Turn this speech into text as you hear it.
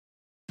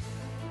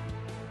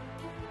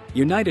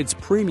United's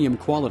premium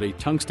quality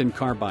tungsten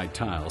carbide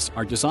tiles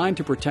are designed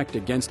to protect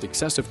against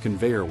excessive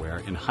conveyor wear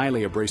in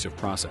highly abrasive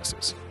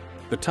processes.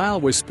 The tile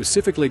was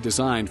specifically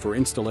designed for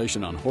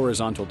installation on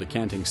horizontal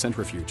decanting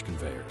centrifuge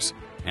conveyors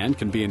and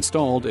can be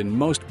installed in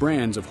most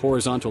brands of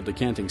horizontal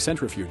decanting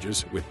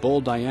centrifuges with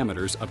bowl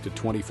diameters up to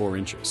 24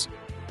 inches.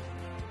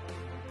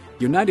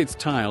 United's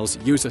tiles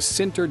use a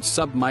sintered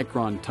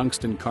submicron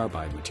tungsten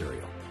carbide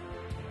material.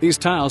 These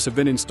tiles have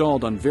been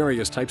installed on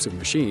various types of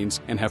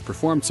machines and have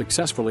performed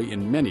successfully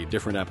in many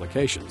different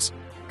applications.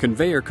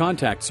 Conveyor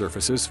contact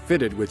surfaces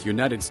fitted with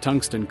United's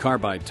tungsten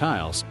carbide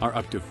tiles are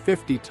up to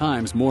 50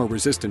 times more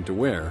resistant to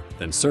wear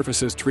than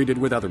surfaces treated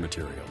with other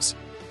materials.